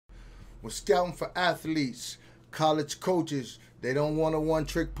When scouting for athletes, college coaches, they don't want a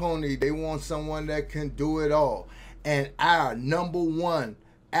one-trick pony. They want someone that can do it all. And our #1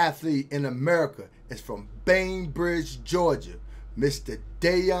 athlete in America is from Bainbridge, Georgia, Mr.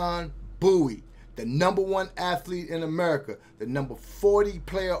 Deyon Bouie, the #1 athlete in America, the number 40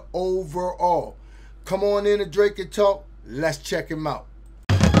 player overall. Come on in to Drake and Talk. Let's check him out.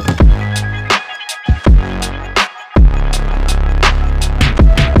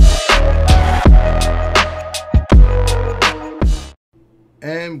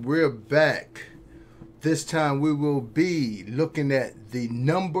 And we're back. This time we will be looking at the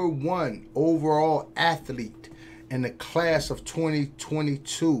 #1 overall athlete in the class of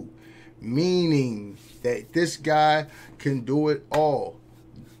 2022, meaning that this guy can do it all.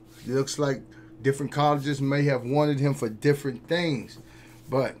 It looks like different colleges may have wanted him for different things,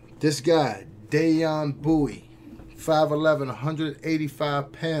 but this guy, Deyon Bouie, 5'11",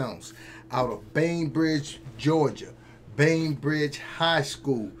 185 pounds, out of Bainbridge, Georgia, Bainbridge High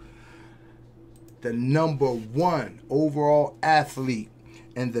School, the #1 overall athlete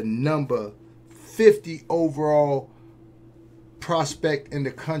and the number 50 overall prospect in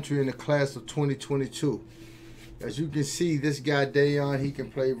the country in the class of 2022. As you can see, this guy Deyon, he can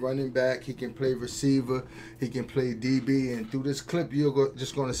play running back, he can play receiver, he can play DB, and through this clip you're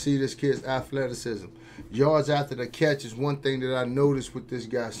just going to see this kid's athleticism. Yards after the catch is one thing that I noticed with this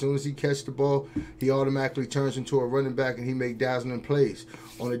guy. As soon as he catches the ball, he automatically turns into a running back and he makes dazzling plays.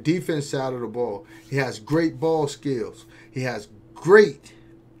 On the defense side of the ball, he has great ball skills. He has great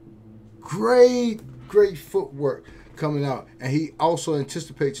footwork coming out, and he also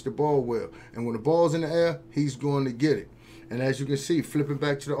anticipates the ball well. And when the ball's in the air, he's going to get it. And as you can see, flipping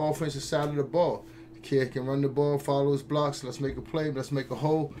back to the offensive side of the ball, the kid can run the ball, follow his blocks. Let's make a play. Let's make a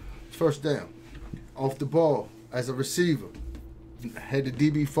hole. First down. Off the ball as a receiver. Had the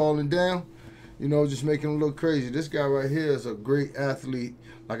DB falling down, you know, just making him look crazy. This guy right here is a great athlete.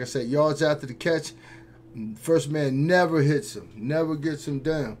 Like I said, yards after the catch, first man never hits him, never gets him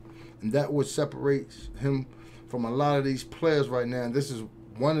down. And that what separates him from a lot of these players right now. And this is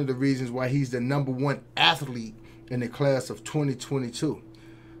one of the reasons why he's the #1 athlete in the class of 2022.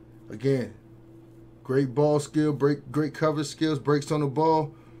 Again, great ball skill, great coverage skills, breaks on the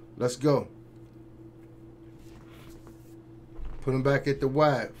ball. Let's go. Put him back at the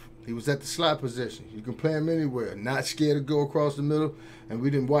wide. He was at the slot position. You can play him anywhere. Not scared to go across the middle. And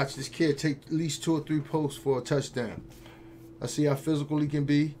we didn't watch this kid take at least 2 or 3 posts for a touchdown. Let's see how physical he can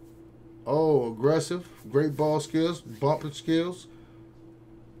be. Oh, aggressive. Great ball skills. Bumping skills.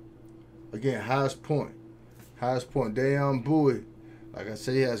 Again, highest point. Highest point. Deyon Bouie. Like I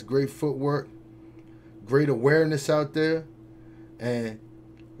say, he has great footwork. Great awareness out there. And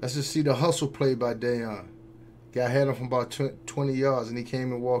let's just see the hustle play by Deyon. Guy had him from about 20 yards, and he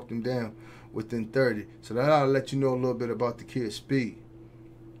came and walked him down within 30. So that'll let you know a little bit about the kid's speed.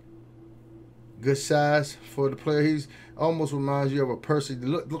 Good size for the player. He's almost reminds you of a Percy.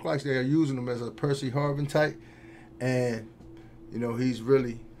 Look like they are using him as a Percy Harvin type. And, you know, he's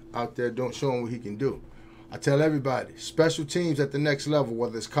really out there showing what he can do. I tell everybody, special teams at the next level,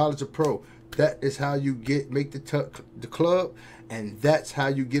 whether it's college or pro, that is how you make the club, and that's how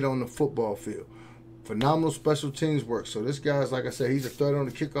you get on the football field. Phenomenal special teams work. So this guy's, like I said, he's a threat on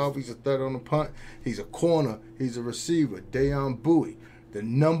the kickoff. He's a threat on the punt. He's a corner. He's a receiver. Deyon Bouie, the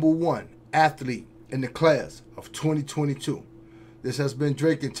 #1 athlete in the class of 2022. This has been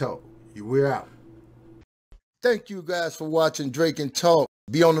Drake and Talk. We're out. Thank you guys for watching Drake and Talk.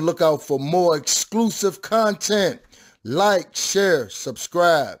 Be on the lookout for more exclusive content. Like, share,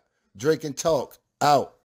 subscribe. Drake and Talk out.